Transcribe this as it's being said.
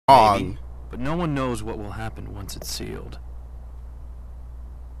Maybe, but no one knows what will happen once it's sealed.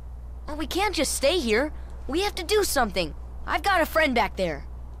 Well, we can't just stay here. We have to do something. I've got a friend back there.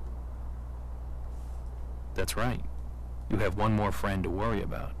 That's right. You have one more friend to worry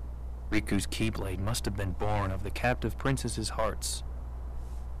about. Riku's Keyblade must have been born of the captive princess's hearts.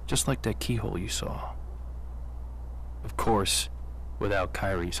 Just like that keyhole you saw. Of course, without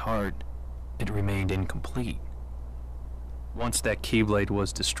Kairi's heart, it remained incomplete. Once that Keyblade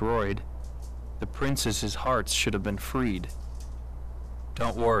was destroyed, the princess's hearts should have been freed.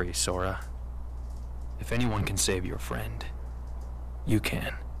 Don't worry, Sora. If anyone can save your friend, you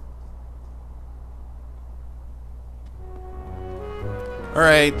can.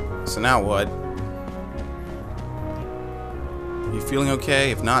 Alright, so now what? You feeling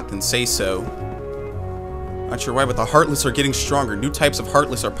okay? If not, then say so. Not sure why, but the Heartless are getting stronger. New types of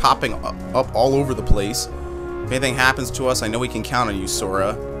Heartless are popping up all over the place. If anything happens to us, I know we can count on you, Sora.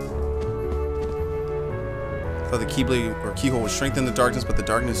 I thought the Keyblade or Keyhole was strengthened in the darkness, but the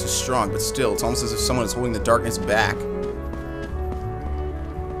darkness is strong. But still, it's almost as if someone is holding the darkness back.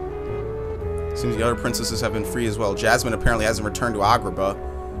 Seems the other princesses have been free as well. Jasmine apparently hasn't returned to Agrabah.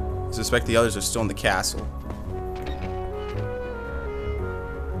 I suspect the others are still in the castle.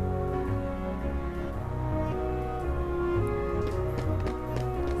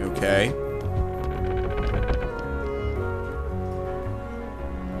 Okay.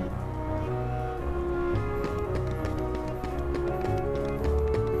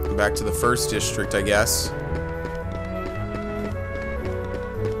 Back to the first district, I guess.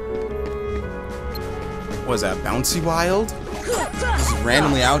 What is that, Bouncy Wild? This is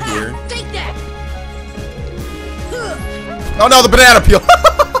randomly out here. Take that. Oh no, the banana peel!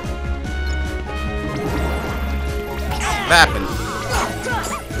 What happened?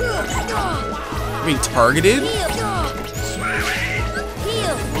 Being targeted?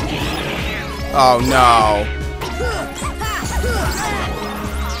 Oh no.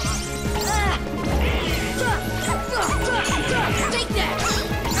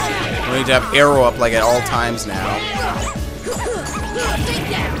 We need to have arrow up like at all times now.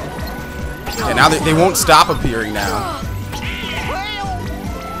 And now they won't stop appearing now.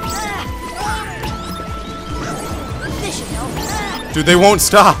 Dude, they won't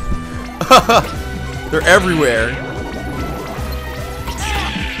stop. They're everywhere.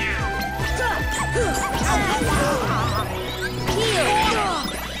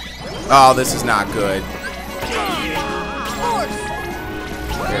 Oh, this is not good.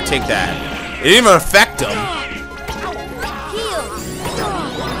 Here, take that. It didn't even affect him. I'm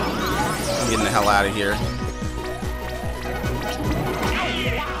getting the hell out of here.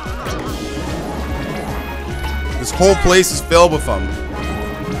 This whole place is filled with them.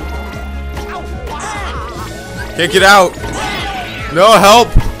 Can't get out. No help.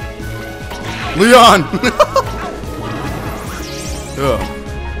 Leon. Ugh.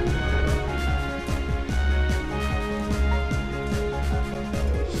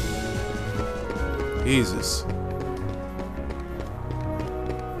 Jesus.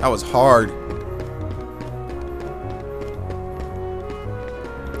 That was hard.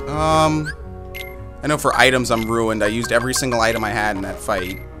 I know for items I'm ruined. I used every single item I had in that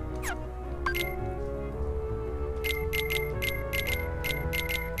fight.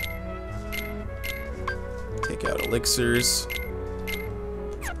 Take out elixirs.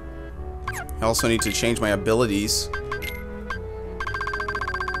 I also need to change my abilities.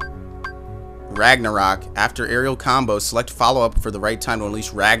 Ragnarok. After aerial combo, select follow-up for the right time to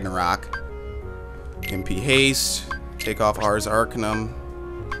unleash Ragnarok. MP Haste. Take off Ars Arcanum.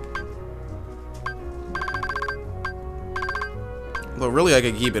 Although really I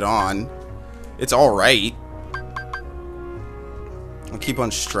could keep it on. It's alright. I'll keep on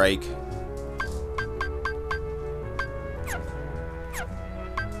Strike.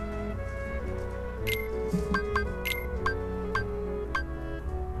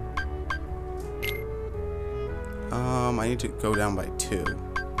 I need to go down by 2.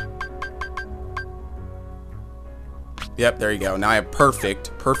 Yep, there you go. Now I have perfect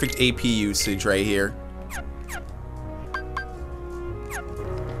AP usage right here.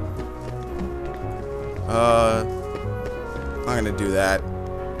 I'm gonna do that.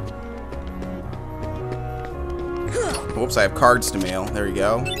 Whoops, I have cards to mail. There you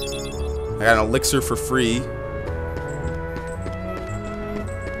go. I got an elixir for free.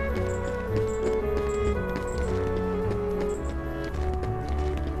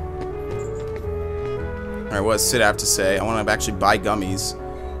 Alright, what does Sid have to say? I want to actually buy gummies.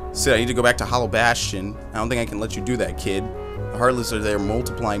 Sid, I need to go back to Hollow Bastion. I don't think I can let you do that, kid. The Heartless are there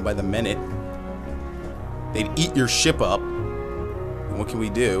multiplying by the minute. They'd eat your ship up. You What can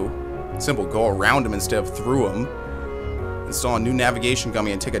we do? Simple, go around him instead of through him. Install a new navigation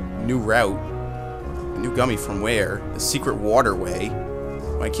gummy and take a new route. A new gummy from where? The secret waterway.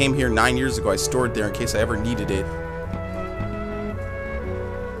 When I came here 9 years ago, I stored there in case I ever needed it.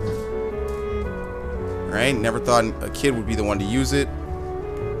 Alright, never thought a kid would be the one to use it.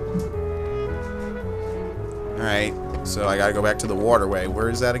 Alright, so I gotta go back to the waterway. Where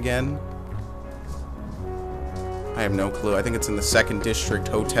is that again? I have no clue. I think it's in the 2nd District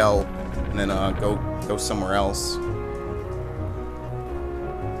Hotel. And then go somewhere else.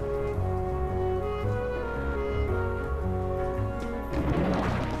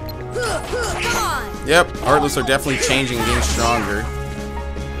 Yep, Heartless are definitely changing and getting stronger.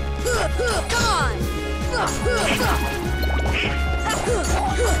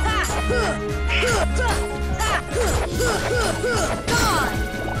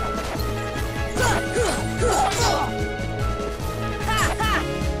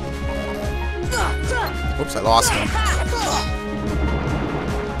 Whoops, I lost him.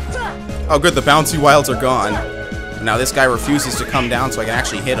 Oh good, the bouncy wilds are gone. Now this guy refuses to come down so I can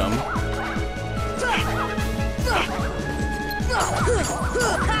actually hit him.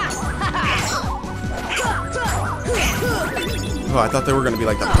 Oh, I thought they were gonna be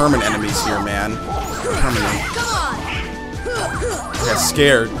like the permanent enemies here, man. Permanent. I got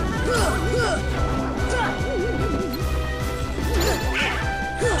scared.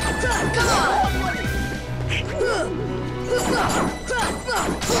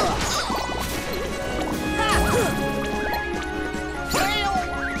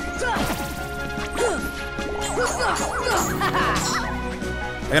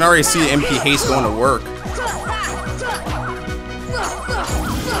 I can already see the MP haste going to work.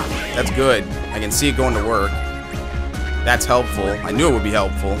 That's good. I can see it going to work. That's helpful. I knew it would be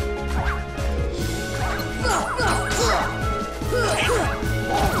helpful.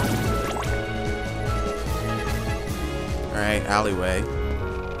 Alright, alleyway.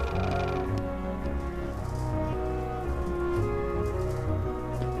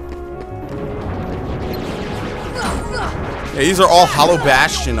 Yeah, these are all Hollow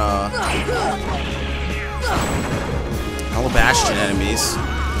Bastion enemies.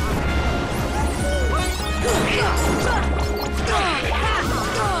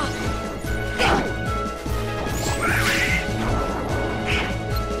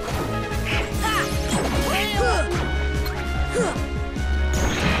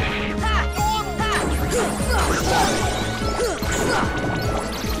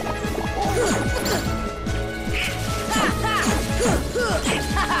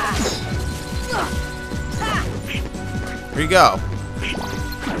 Where you go?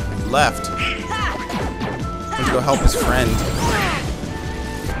 Left. Went to go help his friend.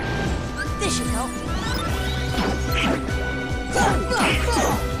 This should help.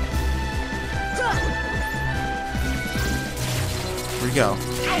 Where you go?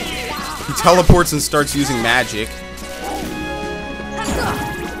 He teleports and starts using magic.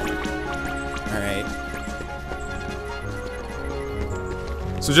 Alright.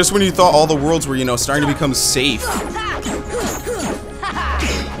 So just when you thought all the worlds were, you know, starting to become safe.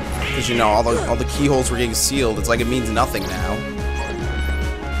 Because, you know, all the keyholes were getting sealed. It's like it means nothing now.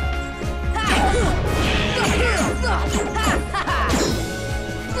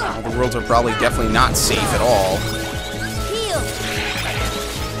 All the worlds are probably definitely not safe at all.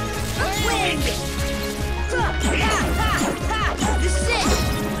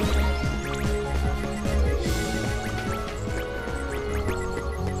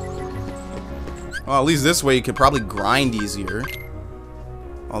 Well, at least this way you could probably grind easier.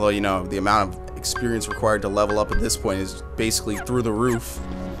 Although, you know, the amount of experience required to level up at this point is basically through the roof.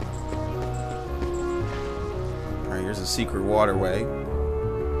 Alright, here's a secret waterway.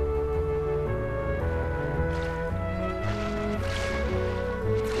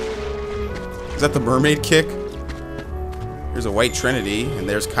 Is that the mermaid kick? Here's a white trinity, and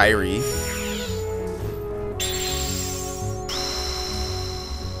there's Kyrie.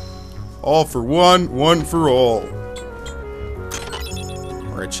 All for one, one for all.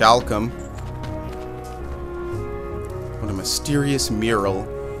 Or a Chalcom. What a mysterious mural.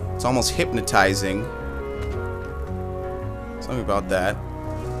 It's almost hypnotizing. Tell me about that.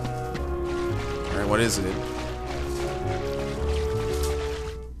 Alright, what is it?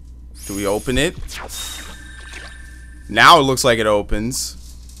 Do we open it? Now it looks like it opens.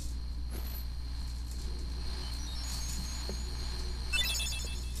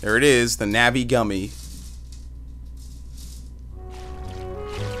 There it is, the Navi Gummy.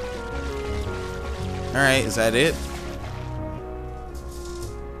 Alright, is that it?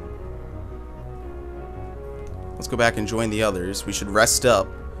 Let's go back and join the others. We should rest up.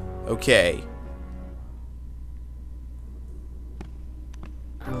 Okay.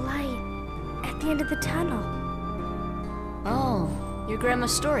 A light at the end of the tunnel. Oh, your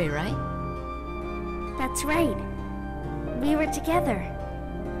grandma's story, right? That's right. We were together.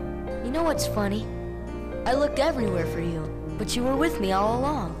 You know what's funny? I looked everywhere for you, but you were with me all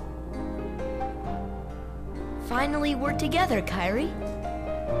along. Finally, we're together, Kairi.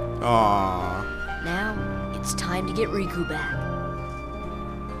 Aww. Now, it's time to get Riku back.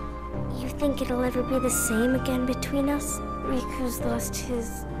 You think it'll ever be the same again between us? Riku's lost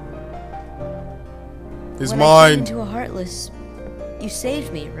his When I came mind. into a Heartless, you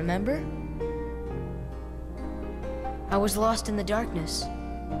saved me, remember? I was lost in the darkness.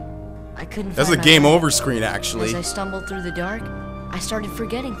 I couldn't That's a find my game way. over screen, actually. As I stumbled through the dark, I started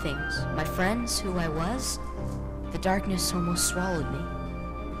forgetting things. My friends, who I was. The darkness almost swallowed me.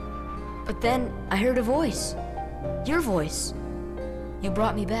 But then I heard a voice. Your voice. You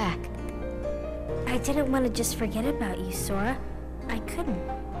brought me back. I didn't want to just forget about you, Sora. I couldn't.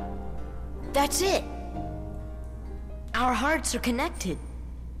 That's it. Our hearts are connected.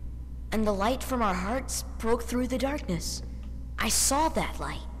 And the light from our hearts broke through the darkness. I saw that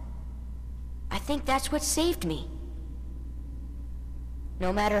light. I think that's what saved me.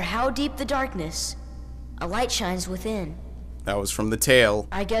 No matter how deep the darkness, a light shines within. That was from the tale.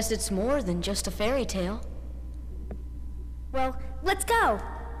 I guess it's more than just a fairy tale. Well, let's go.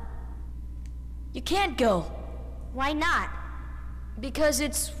 You can't go, Why not? because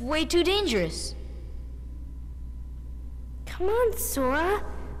it's way too dangerous. Come on, Sora.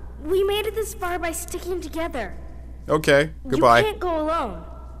 We made it this far by sticking together. Okay, goodbye. You can't go alone.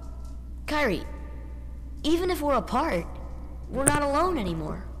 Kairi, even if we're apart, we're not alone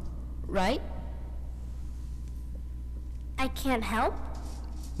anymore, right? I can't help.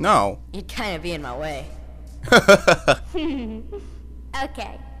 No. You'd kind of be in my way.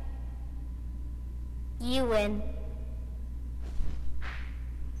 Okay. You win.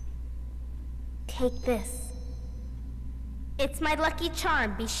 Take this. It's my lucky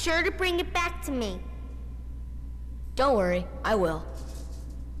charm. Be sure to bring it back to me. Don't worry, I will.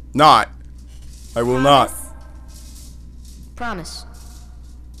 Not. I will not. Promise? Promise.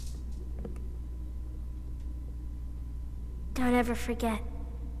 Don't ever forget.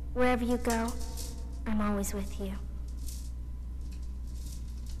 Wherever you go, I'm always with you.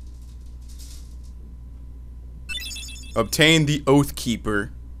 Obtain the Oath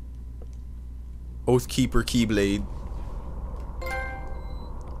Keeper. Oath Keeper Keyblade.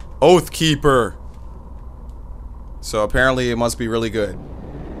 Oath Keeper! So apparently it must be really good.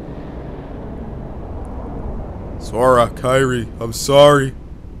 Sora, Kairi, I'm sorry.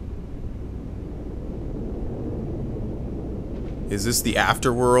 Is this the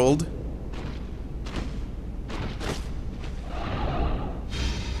afterworld?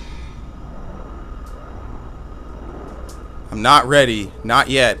 I'm not ready. Not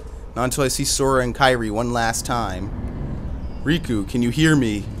yet. Not until I see Sora and Kairi one last time. Riku, can you hear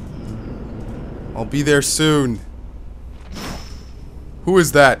me? I'll be there soon. Who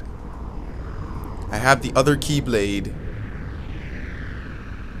is that? I have the other Keyblade.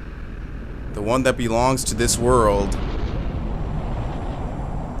 The one that belongs to this world.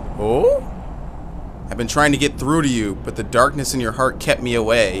 Oh? I've been trying to get through to you, but the darkness in your heart kept me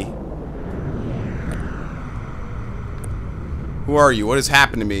away. Who are you? What has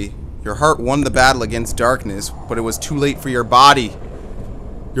happened to me? Your heart won the battle against darkness, but it was too late for your body.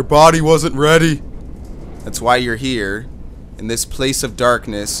 Your body wasn't ready. That's why you're here, in this place of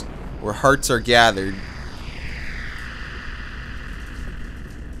darkness, where hearts are gathered.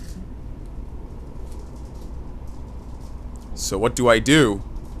 So what do I do?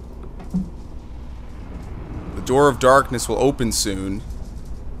 The door of darkness will open soon,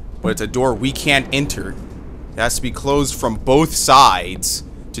 but it's a door we can't enter. It has to be closed from both sides.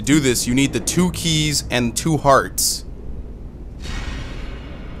 To do this, you need the 2 keys and 2 hearts.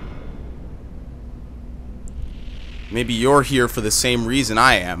 Maybe you're here for the same reason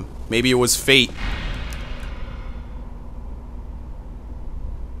I am. Maybe it was fate.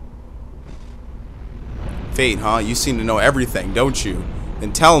 Fate, huh? You seem to know everything, don't you?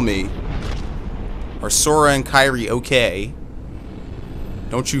 Then tell me, are Sora and Kairi okay?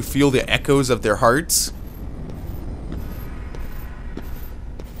 Don't you feel the echoes of their hearts?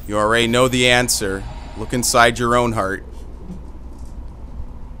 You already know the answer. Look inside your own heart.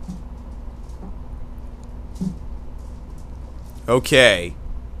 Okay.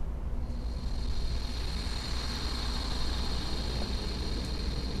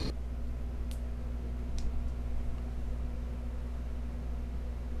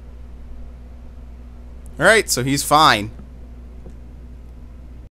 Alright, so he's fine.